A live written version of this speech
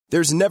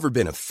There's never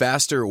been a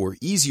faster or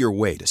easier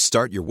way to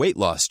start your weight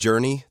loss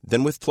journey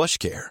than with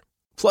PlushCare.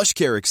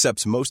 PlushCare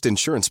accepts most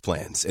insurance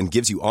plans and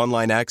gives you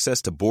online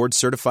access to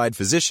board-certified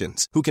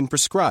physicians who can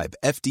prescribe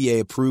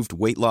FDA-approved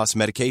weight loss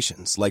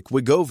medications like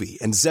Wegovy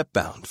and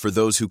Zepbound for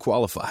those who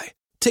qualify.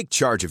 Take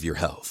charge of your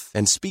health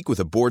and speak with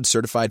a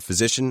board-certified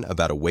physician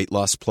about a weight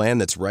loss plan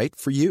that's right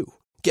for you.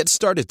 Get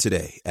started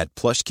today at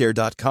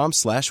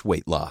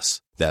plushcare.com/weight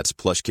loss. That's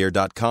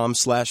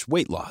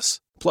plushcare.com/weight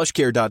loss.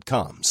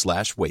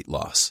 plushcare.com/weight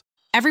loss.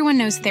 Everyone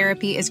knows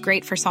therapy is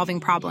great for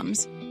solving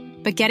problems,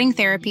 but getting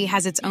therapy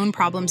has its own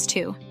problems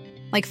too,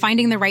 like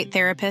finding the right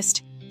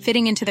therapist,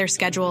 fitting into their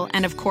schedule,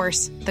 and of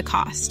course, the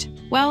cost.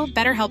 Well,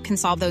 BetterHelp can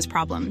solve those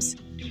problems.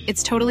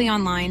 It's totally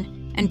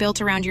online and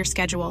built around your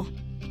schedule.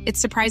 It's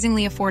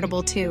surprisingly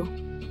affordable too.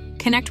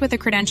 Connect with a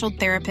credentialed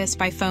therapist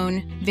by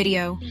phone,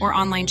 video, or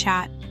online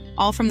chat,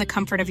 all from the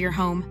comfort of your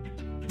home.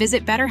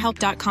 Visit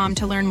BetterHelp.com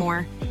to learn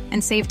more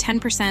and save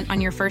 10%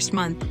 on your first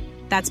month.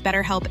 That's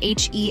BetterHelp,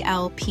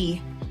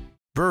 H-E-L-P.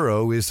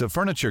 Burrow is a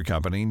furniture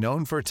company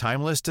known for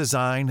timeless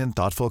design and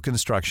thoughtful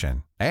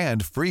construction,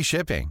 and free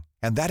shipping,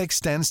 and that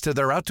extends to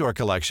their outdoor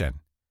collection.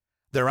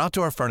 Their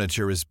outdoor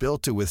furniture is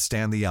built to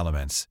withstand the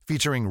elements,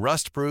 featuring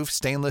rust-proof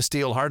stainless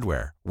steel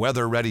hardware,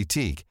 weather-ready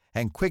teak,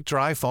 and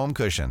quick-dry foam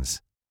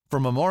cushions. For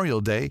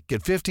Memorial Day,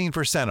 get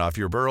 15% off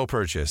your Burrow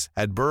purchase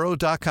at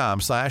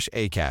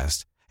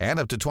burrow.com/ACAST and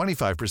up to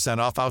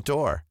 25% off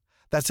outdoor.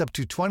 That's up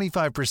to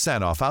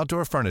 25% off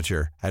outdoor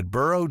furniture at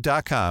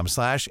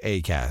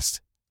burrow.com/ACAST.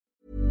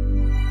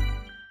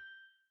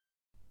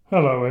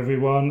 Hello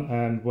everyone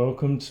and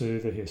welcome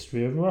to the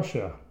History of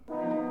Russia.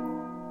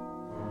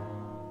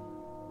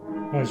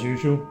 As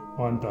usual,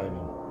 I'm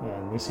Damon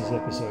and this is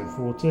episode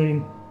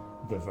 14,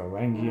 The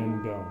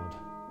Varangian Guard.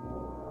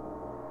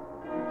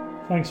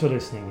 Thanks for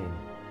listening in.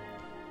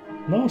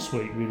 Last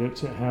week we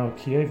looked at how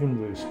Kievan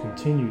Rus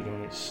continued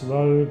on its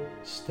slow,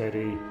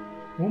 steady,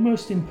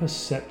 almost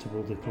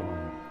imperceptible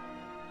decline.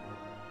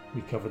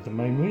 We covered the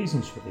main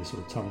reasons for this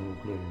autumnal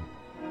gloom,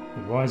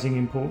 the rising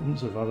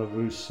importance of other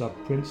Rus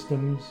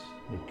sub-princedoms,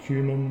 the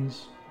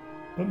Cumans,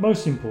 but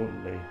most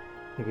importantly,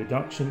 the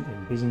reduction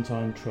in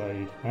Byzantine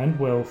trade and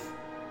wealth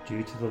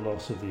due to the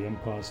loss of the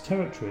empire's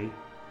territory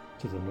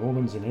to the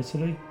Normans in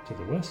Italy to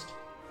the west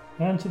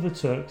and to the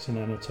Turks in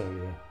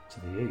Anatolia to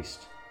the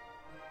east.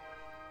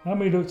 And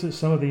we looked at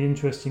some of the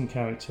interesting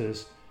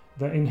characters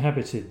that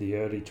inhabited the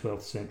early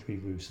 12th century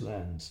Rus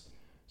lands: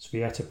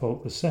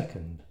 Sviatopolk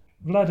II,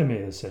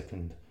 Vladimir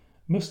II,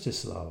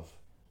 Mstislav,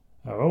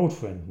 our old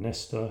friend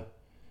Nestor,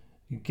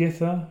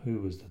 Githa,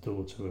 who was the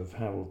daughter of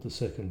Harold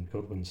II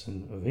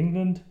Godwinson of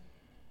England,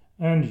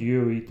 and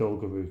Yuri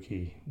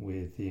Dolgoruki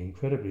with the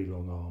incredibly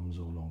long arms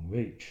or long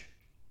reach.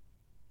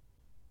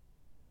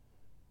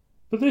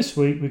 But this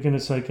week we're going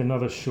to take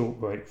another short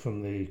break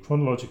from the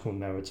chronological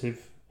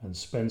narrative and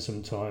spend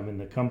some time in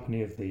the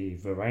company of the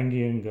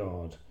Varangian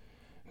Guard,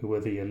 who were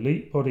the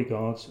elite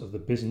bodyguards of the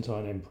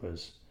Byzantine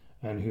emperors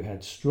and who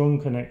had strong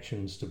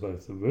connections to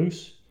both the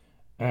Rus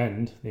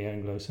and the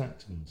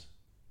Anglo-Saxons.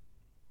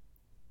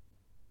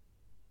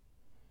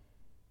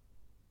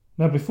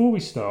 Now before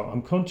we start,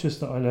 I'm conscious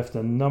that I left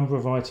a number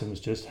of items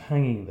just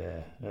hanging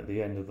there at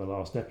the end of the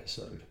last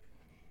episode.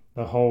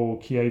 The whole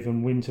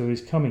Kievan winter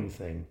is coming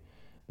thing,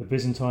 the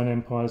Byzantine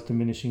Empire's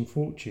diminishing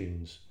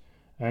fortunes,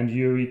 and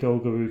Yuri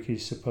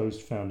Dolgoruki's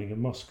supposed founding of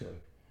Moscow.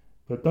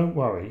 But don't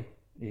worry,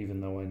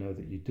 even though I know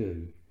that you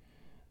do,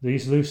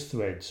 these loose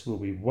threads will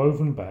be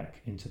woven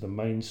back into the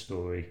main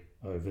story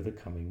over the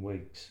coming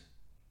weeks.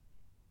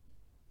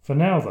 For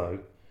now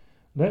though,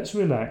 let's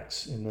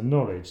relax in the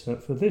knowledge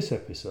that for this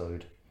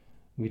episode,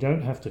 we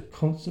don't have to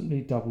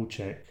constantly double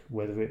check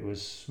whether it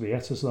was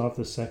Sviatoslav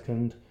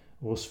II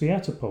or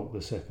Sviatopolk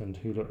II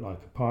who looked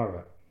like a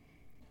pirate.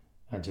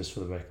 And just for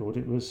the record,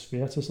 it was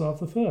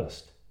Sviatoslav I.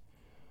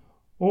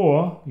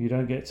 Or you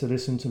don't get to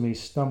listen to me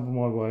stumble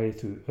my way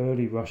through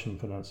early Russian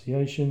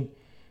pronunciation,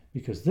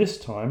 because this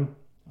time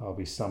I'll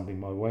be stumbling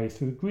my way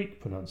through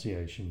Greek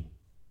pronunciation.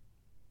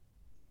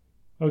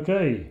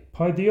 Okay,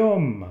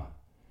 Paidiom!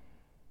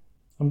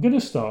 I'm going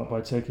to start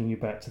by taking you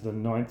back to the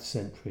 9th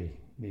century,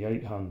 the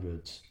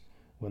 800s,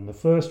 when the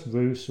first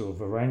Rus or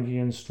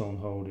Varangian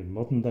stronghold in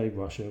modern-day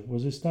Russia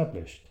was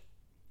established,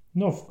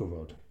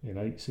 Novgorod in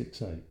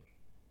 868.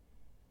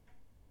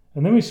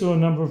 And then we saw a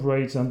number of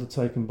raids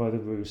undertaken by the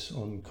Rus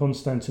on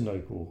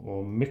Constantinople,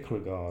 or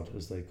Miklagard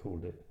as they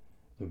called it,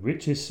 the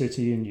richest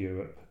city in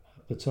Europe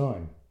at the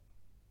time.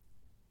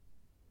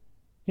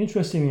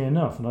 Interestingly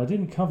enough, and I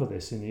didn't cover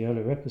this in the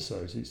earlier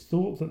episodes, it's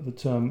thought that the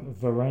term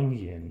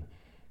Varangian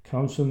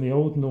comes from the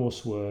Old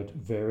Norse word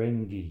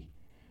verengi,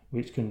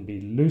 which can be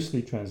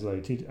loosely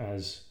translated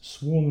as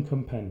sworn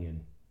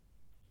companion.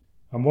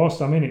 And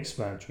whilst I'm in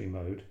explanatory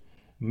mode,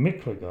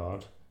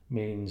 Miklagard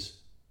means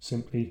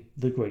simply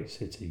the great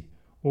city,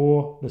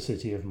 or the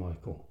city of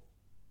Michael.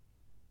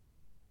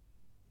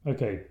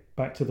 Okay,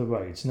 back to the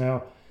raids.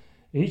 Now,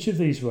 each of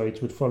these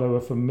raids would follow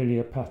a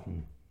familiar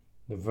pattern.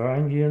 The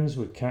Varangians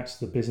would catch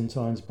the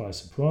Byzantines by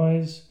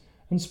surprise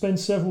and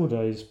spend several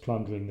days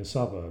plundering the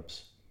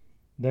suburbs.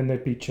 Then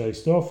they'd be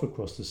chased off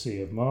across the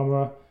Sea of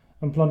Marmara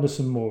and plunder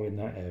some more in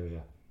that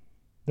area.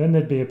 Then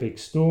there'd be a big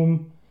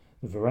storm,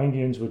 the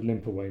Varangians would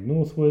limp away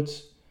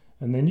northwards,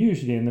 and then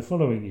usually in the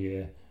following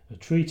year a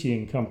treaty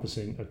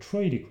encompassing a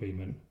trade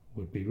agreement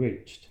would be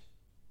reached.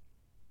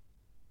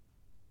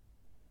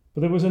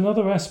 But there was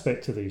another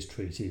aspect to these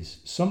treaties,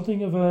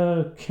 something of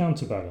a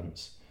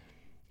counterbalance,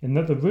 in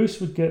that the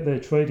Rus would get their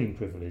trading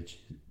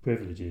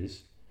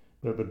privileges,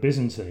 but the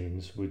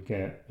Byzantines would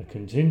get a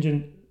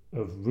contingent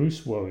of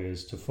Rus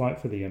warriors to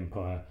fight for the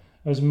empire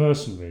as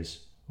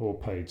mercenaries or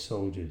paid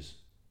soldiers.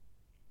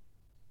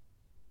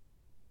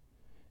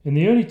 In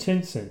the early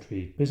 10th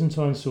century,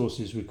 Byzantine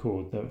sources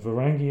record that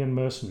Varangian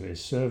mercenaries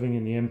serving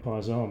in the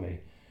empire's army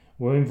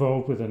were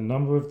involved with a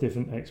number of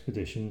different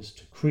expeditions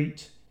to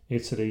Crete,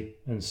 Italy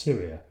and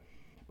Syria,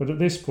 but at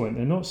this point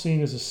they're not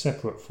seen as a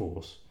separate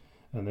force,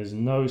 and there's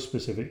no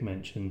specific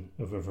mention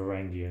of a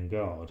Varangian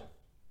guard.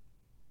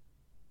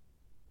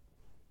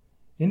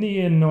 In the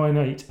year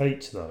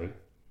 988 though,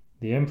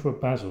 the Emperor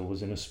Basil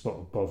was in a spot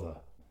of bother,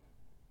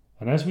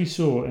 and as we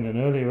saw in an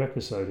earlier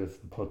episode of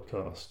the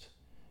podcast,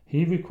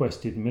 he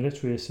requested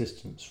military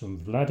assistance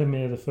from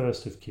Vladimir I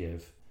of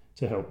Kiev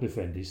to help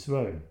defend his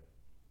throne.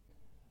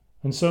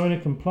 And so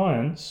in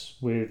compliance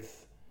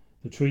with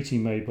the treaty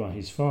made by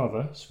his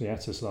father,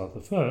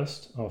 Sviatoslav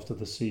I, after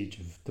the siege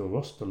of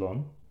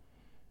Dorostelon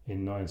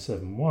in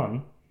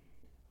 971,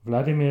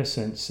 Vladimir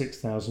sent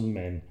 6,000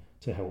 men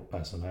to help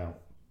Basil out.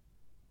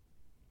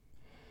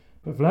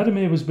 But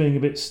Vladimir was being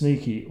a bit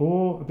sneaky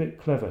or a bit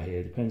clever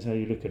here, depends how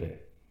you look at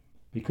it,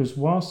 because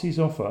whilst his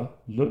offer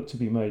looked to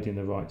be made in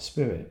the right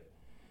spirit,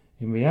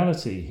 in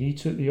reality he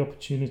took the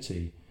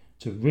opportunity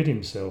to rid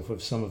himself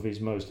of some of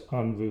his most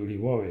unruly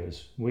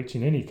warriors, which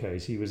in any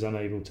case he was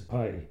unable to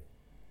pay.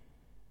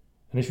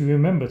 And if you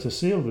remember, to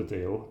seal the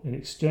deal, in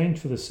exchange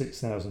for the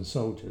 6,000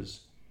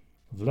 soldiers,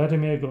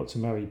 Vladimir got to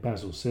marry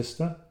Basil's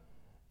sister,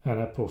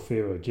 Anna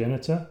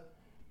Porphyrogenita,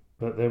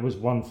 but there was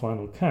one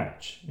final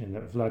catch, in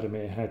that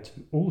Vladimir had to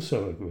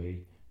also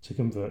agree to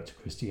convert to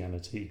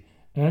Christianity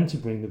and to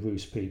bring the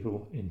Rus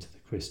people into the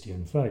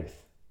Christian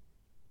faith.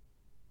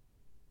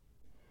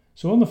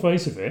 So on the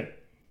face of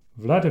it,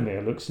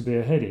 Vladimir looks to be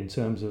ahead in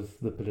terms of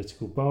the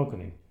political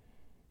bargaining.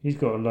 He's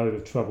got got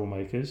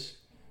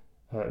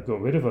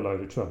rid of a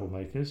load of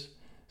troublemakers,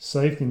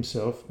 saved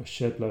himself a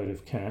shed load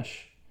of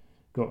cash,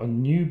 got a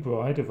new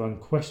bride of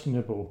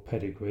unquestionable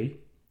pedigree,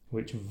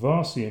 which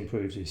vastly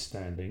improves his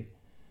standing,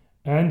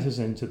 and has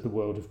entered the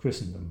world of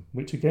Christendom,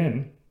 which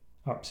again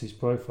ups his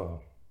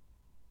profile.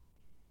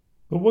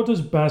 But what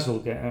does Basil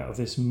get out of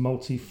this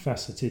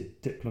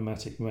multifaceted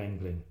diplomatic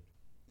wrangling?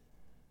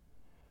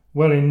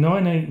 Well, in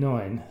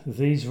 989,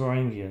 these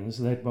Varangians,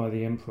 led by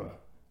the emperor,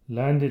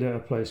 landed at a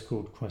place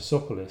called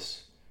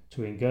Chrysopolis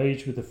to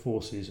engage with the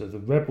forces of the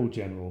rebel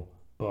general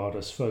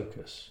Bardas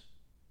Phocas.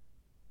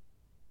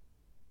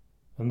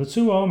 And the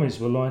two armies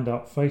were lined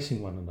up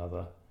facing one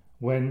another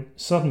when,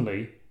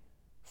 suddenly,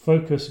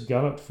 Phocas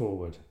galloped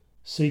forward,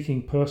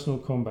 seeking personal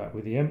combat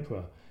with the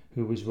emperor,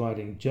 who was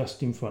riding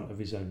just in front of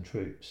his own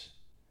troops.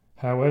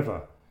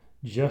 However,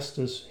 just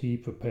as he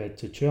prepared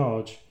to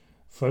charge,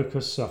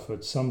 Phocas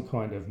suffered some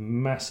kind of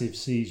massive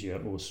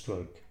seizure or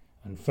stroke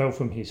and fell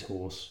from his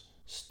horse,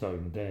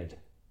 stone dead.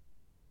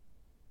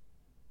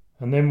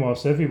 And then,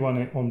 whilst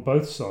everyone on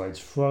both sides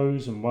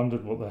froze and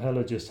wondered what the hell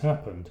had just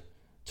happened,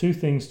 two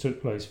things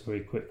took place very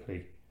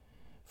quickly.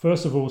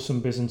 First of all, some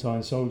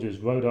Byzantine soldiers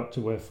rode up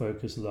to where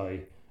Phocas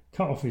lay,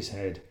 cut off his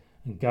head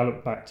and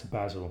galloped back to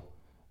Basil.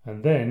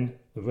 And then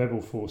the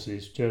rebel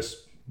forces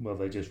just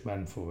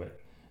ran for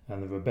it,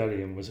 and the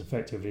rebellion was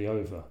effectively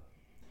over.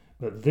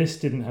 But this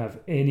didn't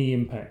have any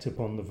impact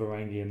upon the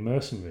Varangian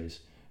mercenaries,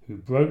 who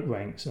broke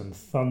ranks and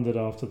thundered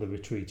after the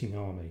retreating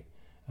army,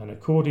 and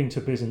according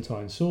to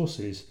Byzantine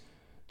sources,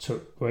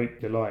 took great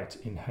delight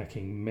in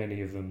hacking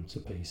many of them to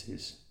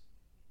pieces.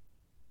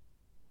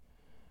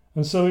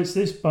 And so it's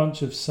this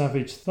bunch of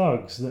savage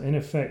thugs that in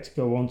effect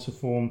go on to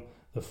form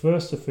the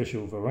first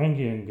official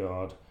Varangian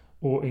Guard,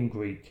 or in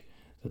Greek,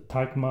 the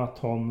Tagma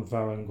ton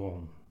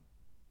Varangon.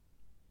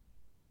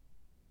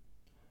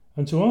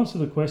 And to answer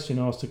the question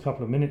asked a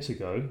couple of minutes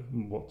ago,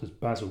 what does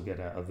Basil get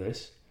out of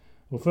this?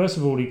 Well, first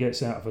of all, he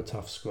gets out of a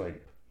tough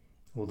scrape,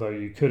 although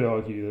you could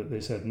argue that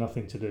this had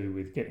nothing to do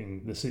with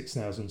getting the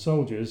 6,000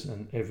 soldiers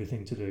and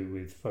everything to do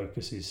with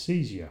Phocas's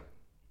seizure.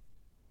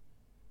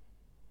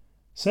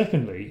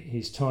 Secondly,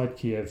 he's tied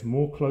Kiev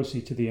more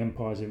closely to the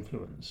empire's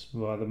influence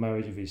via the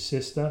marriage of his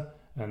sister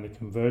and the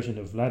conversion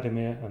of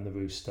Vladimir and the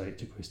Rus state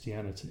to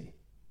Christianity.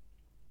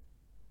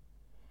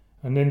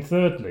 And then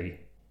thirdly,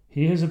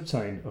 he has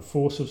obtained a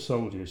force of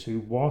soldiers who,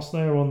 whilst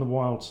they are on the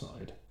wild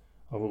side,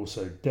 are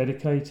also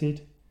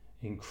dedicated,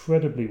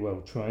 incredibly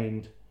well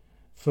trained,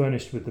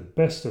 furnished with the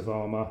best of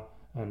armour,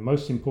 and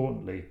most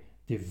importantly,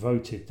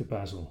 devoted to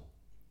Basil.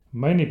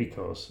 Mainly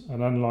because,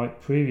 and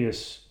unlike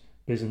previous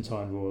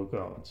Byzantine royal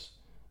guards,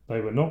 they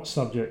were not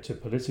subject to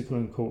political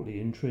and courtly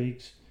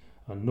intrigues,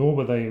 and nor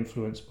were they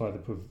influenced by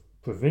the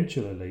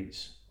provincial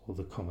elites or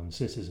the common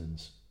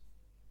citizens.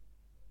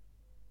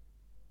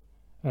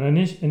 And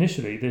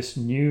initially this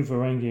new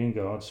Varangian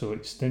Guard saw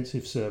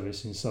extensive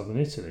service in southern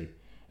Italy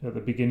at the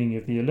beginning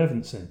of the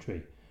 11th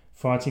century,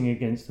 fighting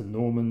against the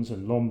Normans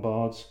and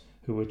Lombards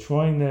who were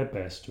trying their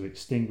best to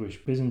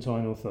extinguish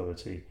Byzantine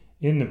authority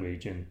in the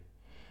region,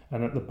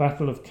 and at the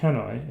Battle of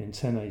Cannae in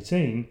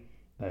 1018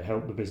 they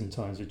helped the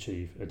Byzantines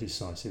achieve a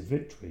decisive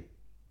victory.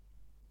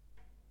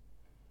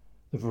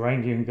 The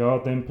Varangian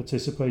Guard then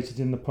participated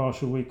in the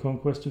partial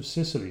reconquest of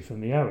Sicily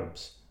from the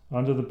Arabs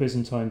under the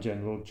Byzantine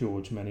general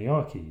George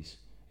Maniakes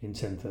in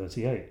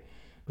 1038,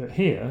 but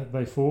here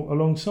they fought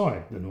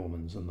alongside the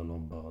Normans and the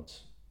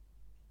Lombards.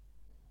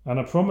 And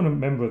a prominent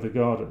member of the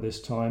Guard at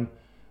this time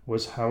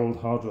was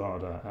Harold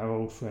Hardrada, our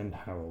old friend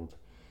Harold,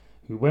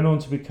 who went on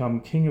to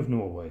become King of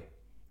Norway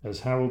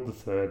as Harold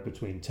III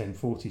between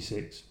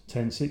 1046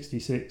 and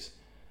 1066,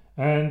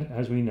 and,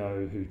 as we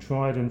know, who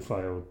tried and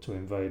failed to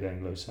invade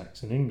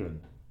Anglo-Saxon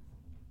England.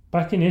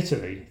 Back in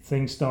Italy,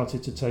 things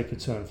started to take a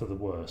turn for the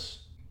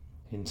worse.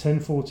 In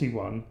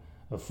 1041,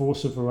 a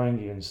force of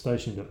Varangians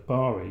stationed at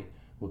Bari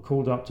were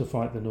called up to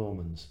fight the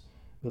Normans,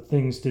 but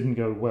things didn't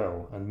go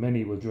well and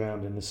many were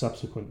drowned in the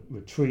subsequent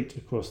retreat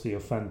across the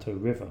Ofanto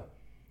River,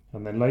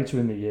 and then later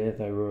in the year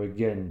they were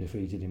again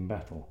defeated in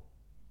battle.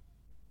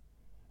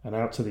 And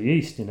out to the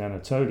east in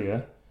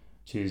Anatolia,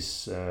 which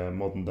is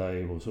modern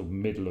day or sort of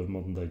middle of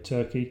modern day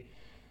Turkey,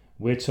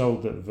 we're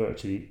told that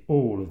virtually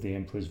all of the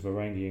Emperor's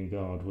Varangian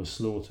Guard was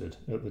slaughtered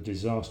at the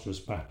disastrous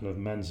Battle of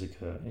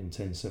Manzikert in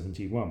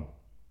 1071.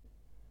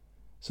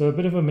 So a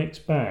bit of a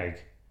mixed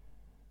bag,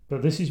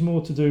 but this is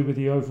more to do with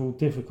the overall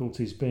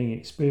difficulties being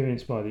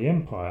experienced by the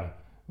Empire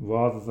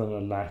rather than a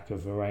lack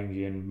of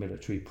Varangian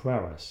military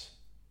prowess.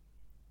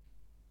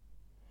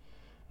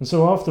 And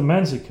so after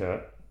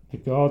Manzikert, the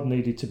Guard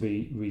needed to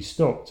be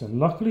restocked, and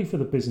luckily for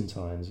the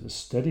Byzantines, a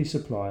steady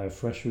supply of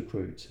fresh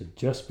recruits had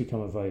just become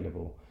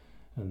available,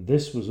 and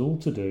this was all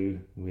to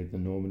do with the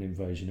Norman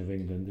invasion of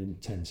England in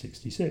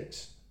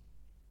 1066.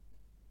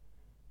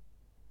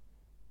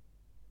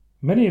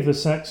 Many of the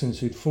Saxons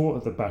who'd fought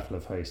at the Battle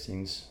of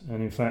Hastings,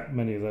 and in fact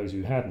many of those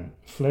who hadn't,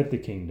 fled the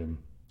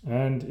kingdom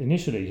and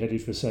initially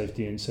headed for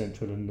safety in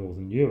Central and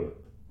Northern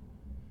Europe.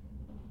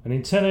 And in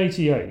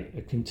 1088,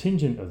 a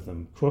contingent of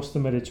them crossed the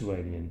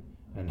Mediterranean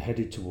and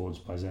headed towards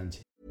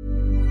Byzantium.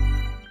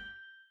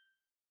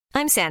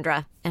 I'm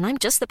Sandra, and I'm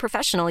just the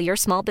professional your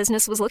small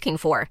business was looking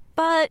for.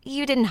 But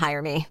you didn't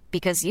hire me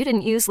because you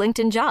didn't use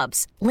LinkedIn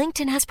Jobs.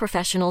 LinkedIn has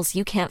professionals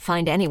you can't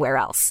find anywhere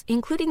else,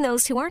 including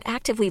those who aren't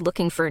actively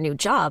looking for a new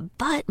job,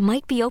 but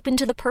might be open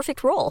to the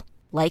perfect role,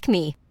 like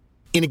me.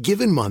 In a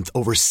given month,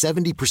 over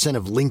 70%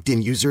 of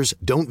LinkedIn users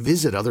don't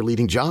visit other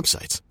leading job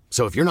sites.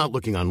 So if you're not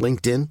looking on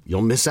LinkedIn,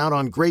 you'll miss out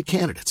on great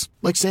candidates,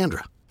 like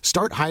Sandra.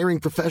 Start hiring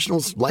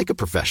professionals like a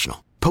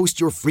professional. Post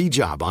your free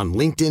job on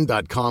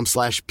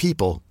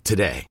linkedin.com/people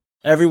today.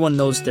 Everyone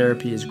knows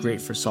therapy is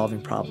great for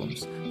solving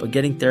problems, but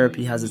getting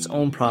therapy has its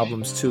own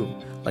problems too,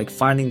 like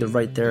finding the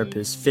right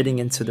therapist, fitting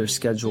into their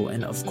schedule,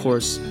 and of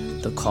course,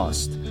 the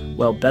cost.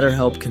 Well,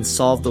 BetterHelp can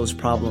solve those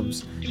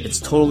problems. It's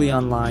totally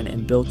online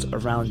and built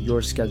around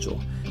your schedule.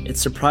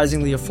 It's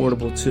surprisingly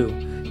affordable too.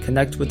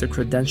 Connect with a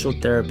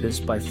credentialed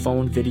therapist by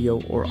phone,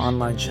 video, or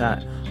online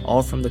chat,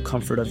 all from the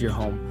comfort of your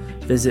home.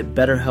 Visit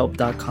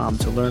BetterHelp.com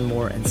to learn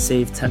more and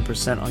save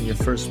 10% on your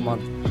first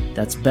month.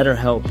 That's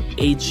BetterHelp,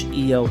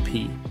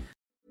 H-E-L-P.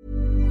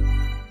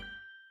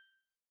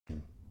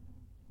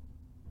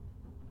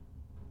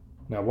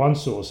 Now, one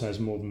source has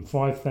more than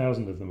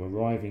 5,000 of them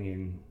arriving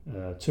in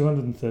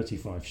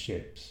 235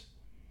 ships.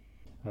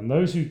 And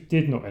those who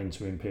did not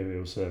enter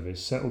imperial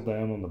service settled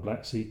down on the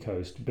Black Sea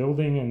coast,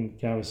 building and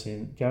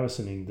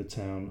garrisoning the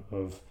town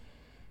of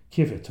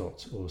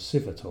Kivitot or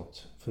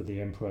Sivatot for the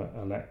Emperor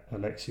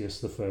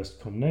Alexius I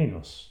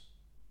Komnenos.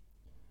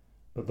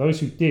 But those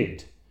who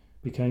did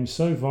became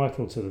so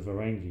vital to the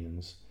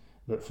Varangians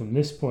that from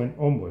this point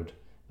onward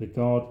the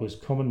Guard was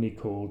commonly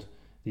called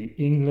the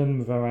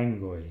England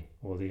Varangoi,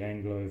 or the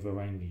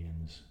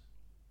Anglo-Varangians.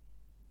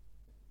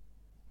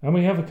 And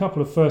we have a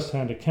couple of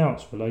first-hand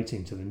accounts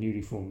relating to the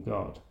newly formed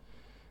Guard.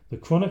 The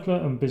chronicler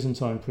and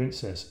Byzantine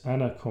princess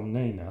Anna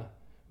Komnena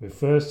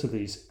refers to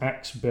these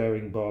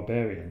axe-bearing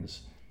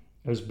barbarians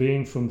as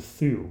being from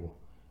Thule,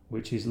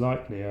 which is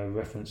likely a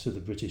reference to the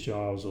British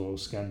Isles or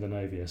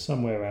Scandinavia,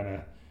 somewhere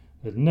Anna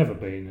had never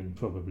been and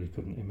probably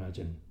couldn't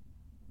imagine.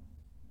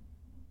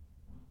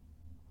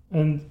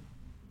 And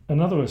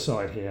another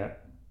aside here,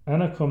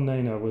 Anna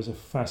Komnena was a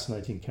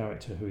fascinating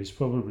character who is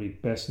probably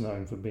best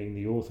known for being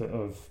the author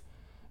of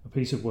a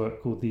piece of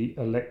work called the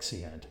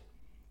Alexiad,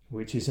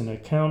 which is an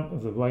account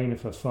of the reign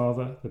of her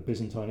father, the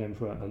Byzantine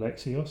Emperor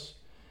Alexios,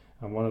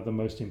 and one of the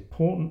most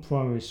important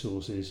primary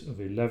sources of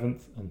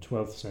 11th and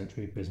 12th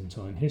century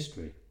Byzantine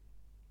history.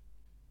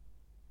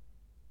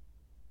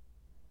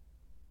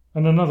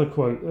 And another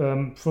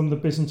quote from the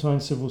Byzantine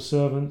civil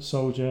servant,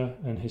 soldier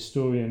and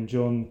historian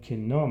John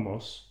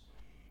Kinnamos,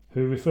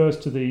 who refers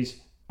to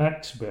these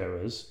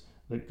axe-bearers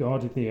that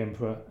guarded the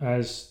emperor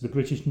as the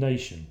British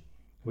nation,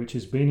 which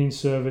has been in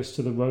service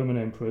to the Roman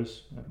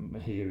emperors,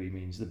 here he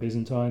means the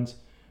Byzantines,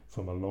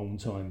 from a long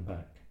time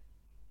back.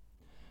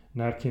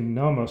 Now,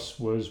 Kimnamos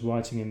was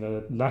writing in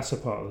the latter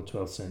part of the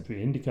 12th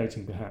century,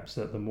 indicating perhaps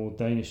that the more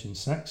Danish and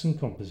Saxon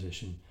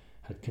composition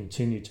had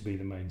continued to be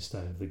the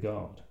mainstay of the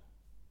Guard.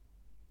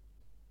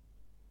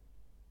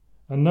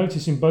 And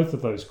notice in both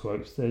of those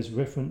quotes there's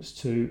reference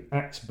to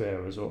axe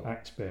bearers or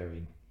axe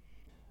bearing.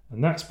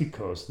 And that's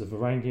because the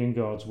Varangian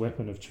Guard's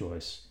weapon of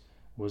choice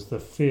was the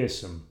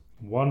fearsome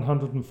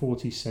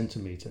 140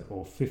 centimetre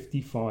or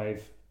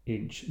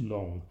 55-inch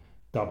long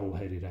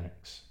double-headed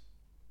axe.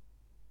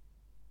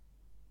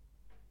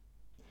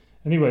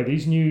 Anyway,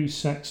 these new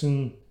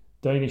Saxon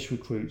Danish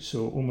recruits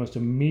saw almost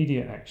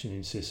immediate action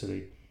in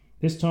Sicily,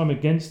 this time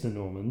against the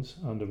Normans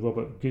under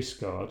Robert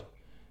Guiscard,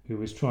 who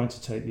was trying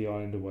to take the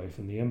island away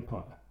from the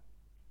Empire.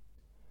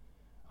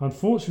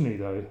 Unfortunately,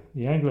 though,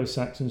 the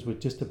Anglo-Saxons were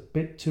just a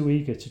bit too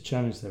eager to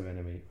challenge their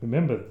enemy.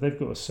 Remember, they've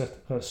got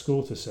a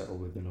score to settle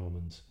with the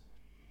Normans.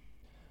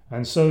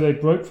 And so they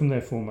broke from their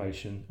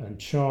formation and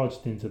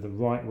charged into the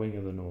right wing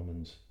of the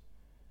Normans.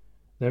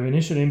 Their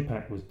initial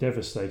impact was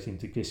devastating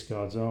to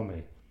Guiscard's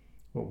army,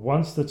 but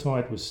once the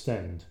tide was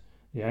stemmed,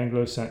 the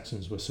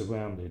Anglo-Saxons were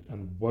surrounded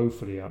and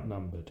woefully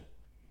outnumbered.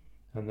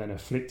 And then,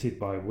 afflicted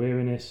by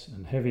weariness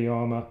and heavy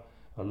armour,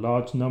 a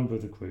large number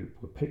of the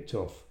group were picked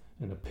off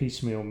in a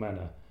piecemeal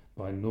manner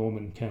by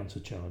Norman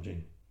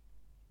countercharging.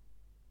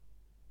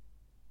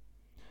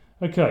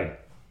 Okay,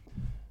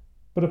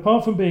 but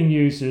apart from being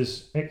used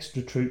as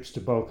extra troops to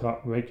bulk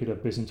up regular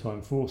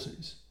Byzantine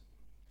forces,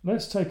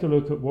 let's take a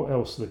look at what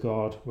else the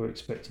Guard were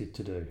expected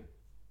to do.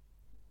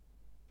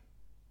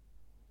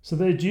 So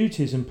their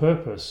duties and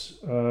purpose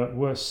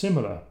were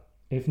similar,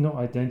 if not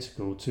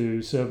identical,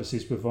 to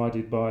services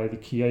provided by the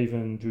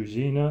Kievan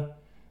Druzina,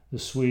 the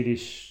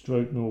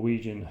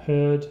Swedish/Norwegian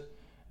Herd,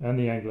 and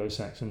the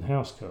Anglo-Saxon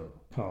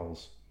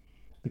housecarls.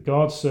 The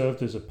Guard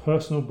served as a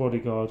personal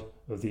bodyguard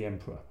of the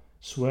Emperor,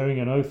 swearing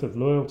an oath of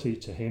loyalty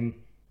to him,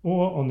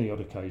 or, on the odd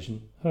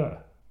occasion,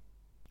 her.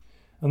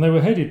 And they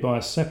were headed by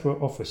a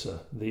separate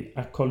officer, the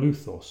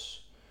Akoluthos,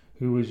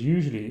 who was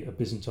usually a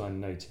Byzantine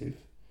native,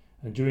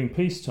 and during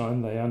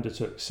peacetime they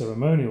undertook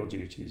ceremonial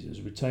duties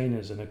as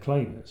retainers and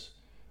acclaimers,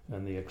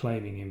 and the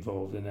acclaiming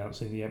involved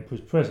announcing the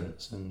Emperor's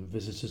presence and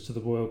visitors to the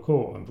royal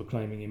court and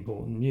proclaiming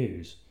important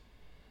news.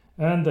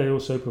 And they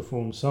also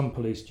performed some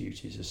police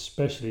duties,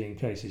 especially in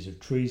cases of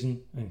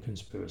treason and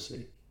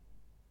conspiracy.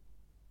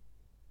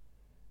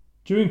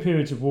 During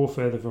periods of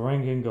warfare, the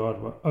Varangian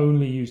Guard were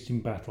only used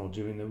in battle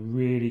during the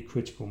really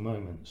critical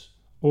moments,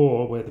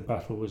 or where the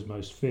battle was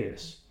most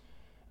fierce.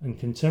 And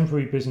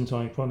contemporary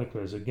Byzantine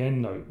chroniclers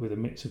again note with a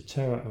mix of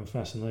terror and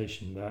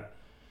fascination that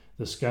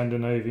the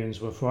Scandinavians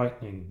were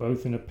frightening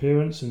both in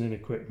appearance and in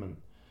equipment.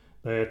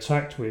 They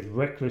attacked with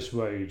reckless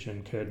rage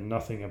and cared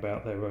nothing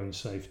about their own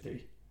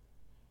safety.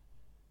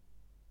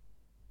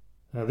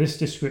 Now, this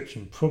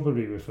description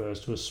probably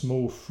refers to a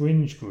small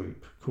fringe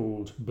group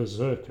called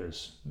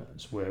berserkers.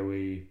 That's where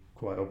we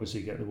quite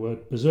obviously get the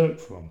word berserk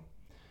from.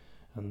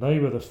 And they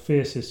were the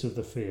fiercest of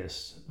the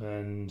fierce,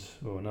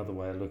 or another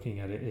way of looking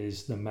at it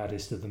is the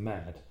maddest of the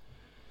mad,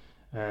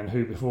 and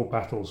who before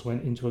battles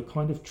went into a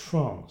kind of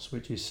trance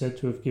which is said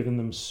to have given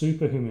them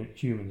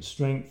superhuman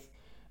strength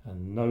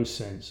and no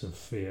sense of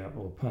fear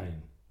or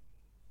pain.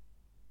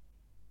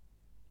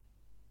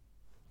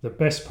 The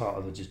best part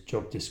of the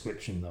job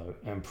description, though,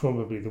 and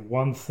probably the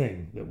one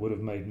thing that would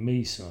have made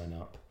me sign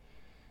up,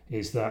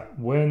 is that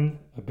when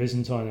a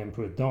Byzantine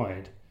emperor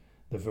died,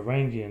 the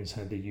Varangians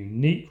had the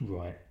unique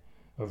right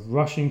of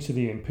rushing to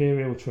the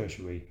imperial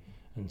treasury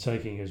and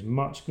taking as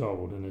much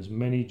gold and as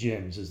many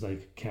gems as they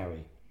could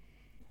carry.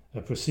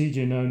 A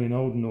procedure known in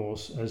Old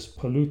Norse as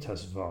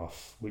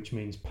palutasvarf, which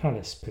means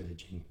palace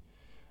pillaging,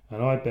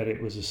 and I bet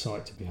it was a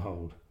sight to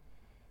behold.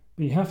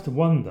 But you have to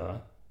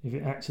wonder if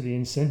it actually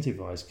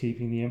incentivized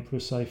keeping the emperor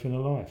safe and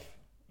alive.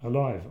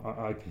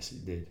 I guess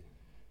it did.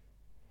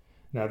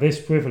 Now,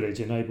 this privilege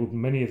enabled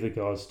many of the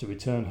guards to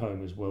return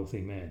home as wealthy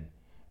men,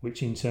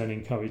 which in turn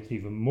encouraged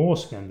even more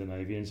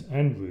Scandinavians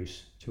and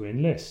Rus to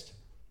enlist.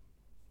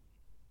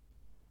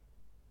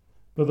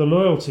 But the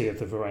loyalty of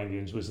the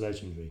Varangians was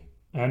legendary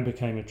and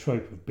became a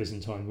trope of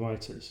Byzantine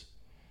writers.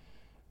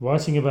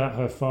 Writing about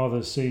her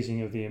father's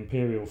seizing of the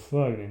imperial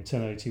throne in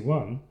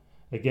 1081,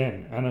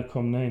 again Anna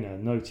Komnena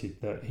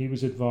noted that he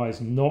was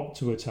advised not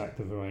to attack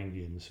the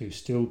Varangians, who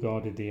still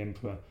guarded the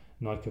emperor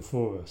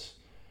Nicephorus,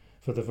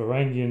 for the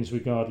Varangians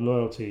regard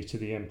loyalty to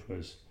the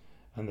emperors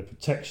and the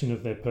protection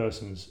of their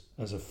persons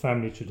as a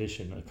family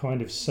tradition, a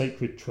kind of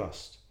sacred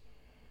trust.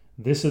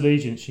 This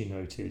allegiance, she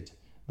noted,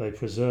 they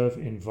preserve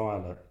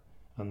inviolate,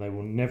 and they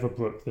will never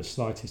brook the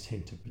slightest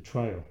hint of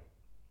betrayal.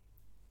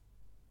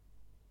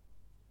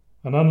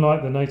 And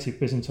unlike the native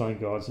Byzantine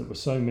guards that were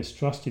so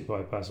mistrusted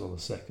by Basil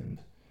II,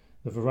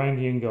 the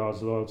Varangian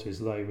guards'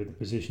 loyalties lay with the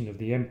position of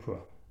the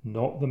emperor,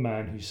 not the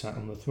man who sat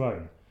on the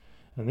throne.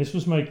 And this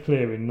was made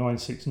clear in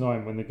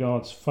 969 when the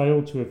guards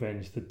failed to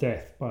avenge the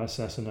death by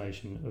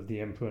assassination of the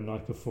Emperor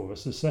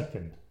Nicephorus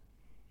II.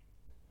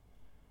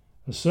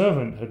 A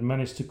servant had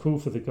managed to call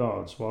for the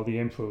guards while the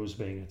emperor was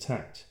being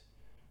attacked,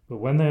 but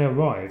when they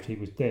arrived he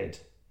was dead,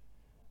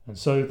 and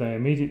so they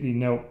immediately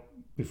knelt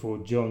before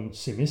John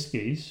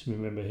Tzimiskes,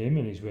 remember him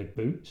in his red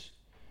boots,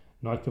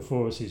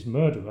 Nicephorus'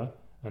 murderer,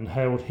 and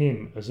hailed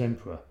him as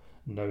emperor,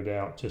 no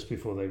doubt just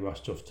before they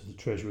rushed off to the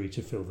treasury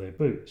to fill their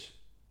boots.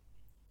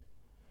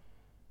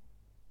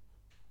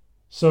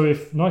 So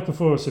if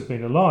Nicephorus had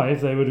been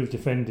alive, they would have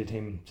defended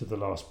him to the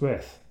last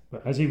breath.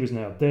 But as he was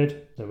now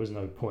dead, there was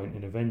no point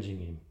in avenging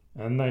him,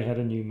 and they had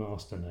a new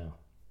master now.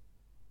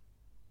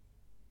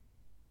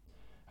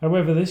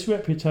 However, this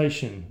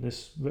reputation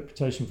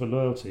for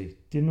loyalty,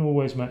 didn't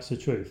always match the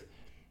truth.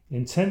 In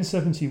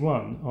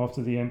 1071,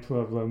 after the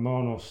Emperor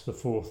Romanos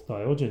IV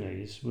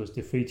Diogenes was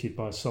defeated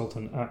by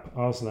Sultan Alp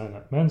Arslan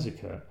at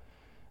Manzikert,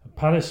 a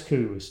palace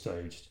coup was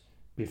staged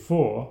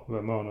before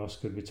Romanos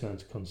could return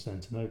to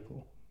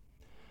Constantinople.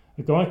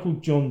 A guy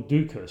called John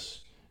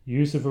Ducas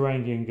used the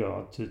Varangian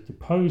Guard to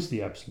depose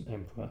the absent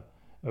emperor,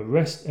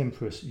 arrest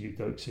Empress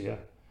Eudoxia,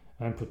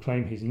 and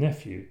proclaim his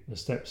nephew, the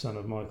stepson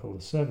of Michael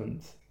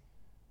VII,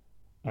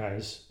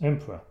 as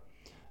emperor.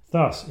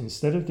 Thus,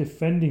 instead of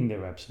defending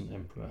their absent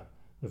emperor,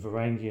 the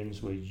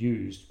Varangians were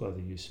used by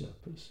the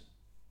usurpers.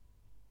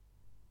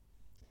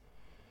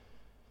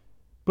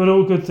 But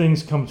all good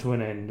things come to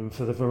an end, and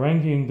for the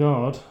Varangian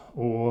Guard,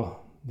 or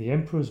the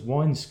emperor's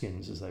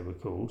wineskins as they were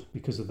called,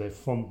 because of their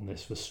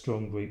fondness for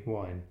strong Greek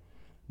wine,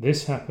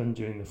 this happened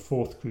during the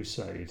Fourth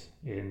Crusade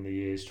in the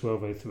years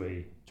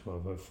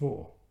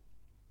 1203-1204.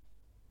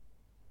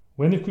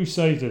 When the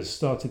Crusaders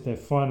started their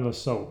final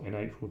assault in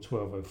April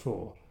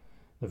 1204,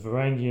 the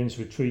Varangians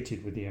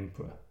retreated with the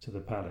emperor to the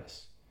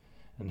palace,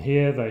 and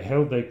here they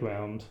held their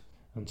ground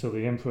until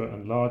the emperor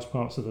and large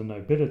parts of the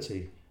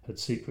nobility had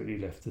secretly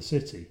left the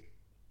city.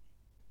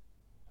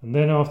 And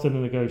then after the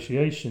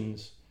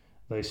negotiations,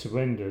 they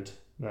surrendered,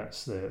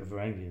 that's the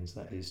Varangians,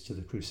 that is, to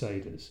the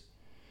Crusaders.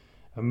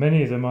 And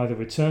many of them either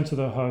returned to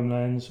their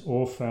homelands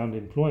or found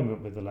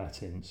employment with the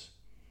Latins.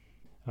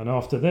 And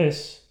after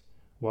this,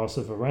 whilst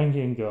the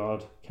Varangian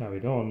Guard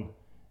carried on,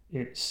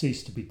 it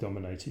ceased to be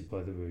dominated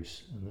by the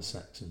Rus and the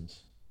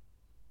Saxons.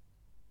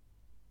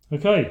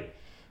 Okay,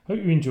 hope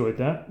you enjoyed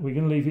that. We're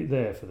going to leave it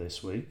there for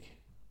this week.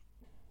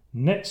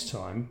 Next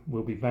time,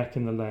 we'll be back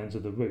in the lands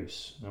of the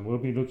Rus, and we'll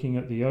be looking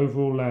at the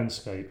overall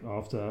landscape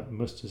after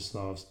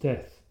Mstislav's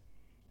death.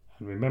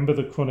 And remember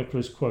the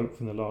chronicler's quote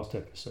from the last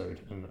episode,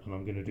 and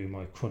I'm going to do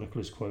my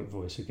chronicler's quote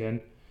voice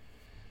again.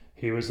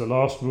 He was the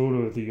last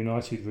ruler of the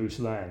United Rus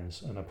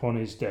lands, and upon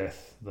his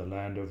death, the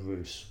land of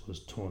Rus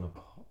was torn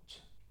apart.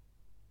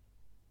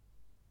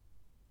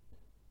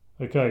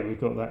 Okay, we've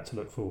got that to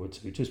look forward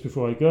to. Just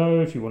before I go,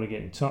 if you want to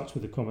get in touch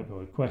with a comment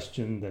or a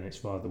question, then it's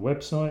via the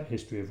website,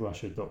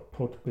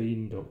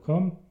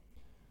 historyofrussia.podbean.com,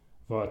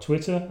 via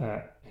Twitter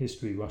at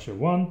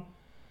historyrussia1,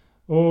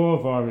 or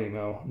via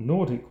email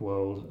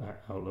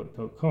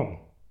nordicworld@outlook.com.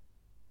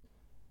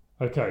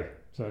 Okay,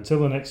 so until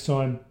the next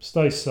time,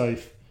 stay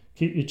safe,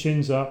 keep your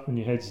chins up and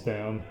your heads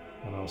down,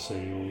 and I'll see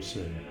you all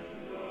soon.